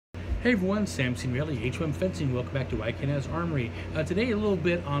Hey everyone, Sam Signorelli, HM Fencing. Welcome back to Can Haz Armory. Today a little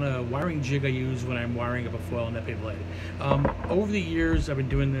bit on a wiring jig I use when I'm wiring up a foil and epee blade. Over the years I've been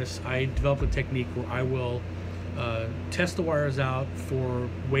doing this, I developed a technique where I will test the wires out for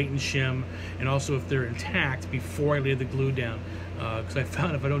weight and shim, and also if they're intact before I lay the glue down. Because I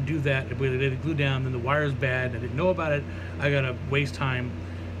found if I don't do that, if I lay the glue down, then the wire's bad, and I didn't know about it, I gotta waste time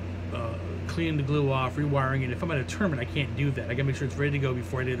cleaning the glue off, rewiring it. If I'm at a tournament, I can't do that. I gotta make sure it's ready to go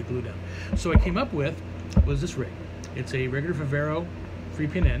before I lay the glue down. So I came up with was this rig. It's a regular Vivero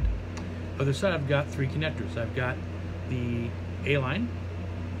 3-pin end. Other side, I've got 3 connectors. I've got the A line,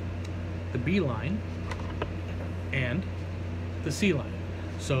 the B line, and the C line.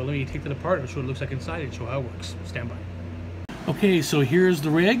 So let me take that apart and show what it looks like inside and show how it works. Stand by. Okay, so here's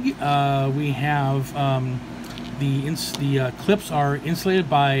the rig. We have the clips are insulated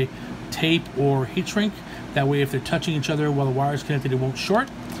by tape or heat shrink. That way if they're touching each other while the wire is connected, it won't short.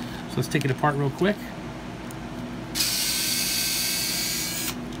 So let's take it apart real quick.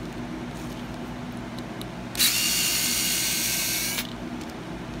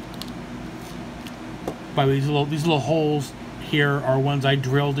 By the way, these little holes here are ones I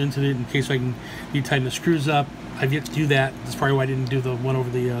drilled into it in case I need to tighten the screws up. I've yet to do that. That's probably why I didn't do the one over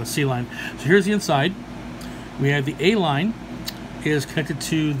the C line. So here's the inside. We have the A line is connected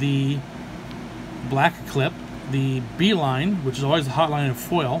to the black clip. The B line, which is always the hot line of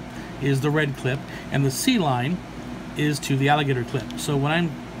foil, is the red clip, and the C line is to the alligator clip. So when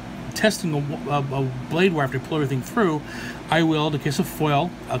I'm testing a blade wire after I pull everything through, I will, in the case of foil,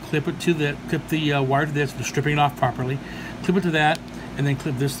 I'll clip the wire to this, stripping it off properly, clip it to that, and then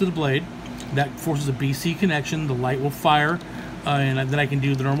clip this to the blade. That forces a BC connection. The light will fire, and then I can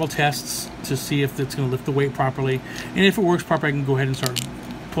do the normal tests to see if it's going to lift the weight properly. And if it works properly, I can go ahead and start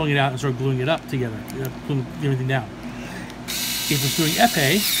pulling it out and start gluing it up together, gluing everything down. If it's doing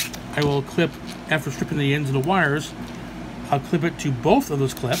epee, I will clip, after stripping the ends of the wires, I'll clip it to both of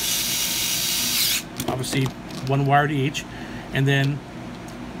those clips, obviously one wire to each, and then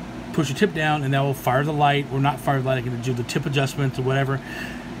push the tip down, and that will fire the light, or not fire the light. I can do the tip adjustments or whatever.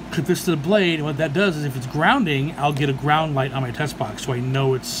 Clip this to the blade, and what that does is if it's grounding, I'll get a ground light on my test box, so I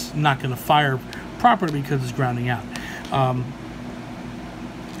know it's not going to fire properly because it's grounding out.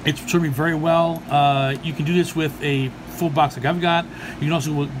 It's serving me very well. You can do this with a full box like I've got. You can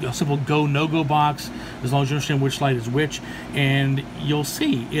also do a simple go no-go box, as long as you understand which light is which, and you'll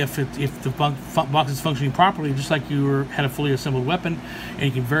see if the box is functioning properly, just like you had a fully assembled weapon, and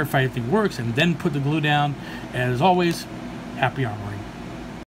you can verify if it works, and then put the glue down. And as always, happy armor.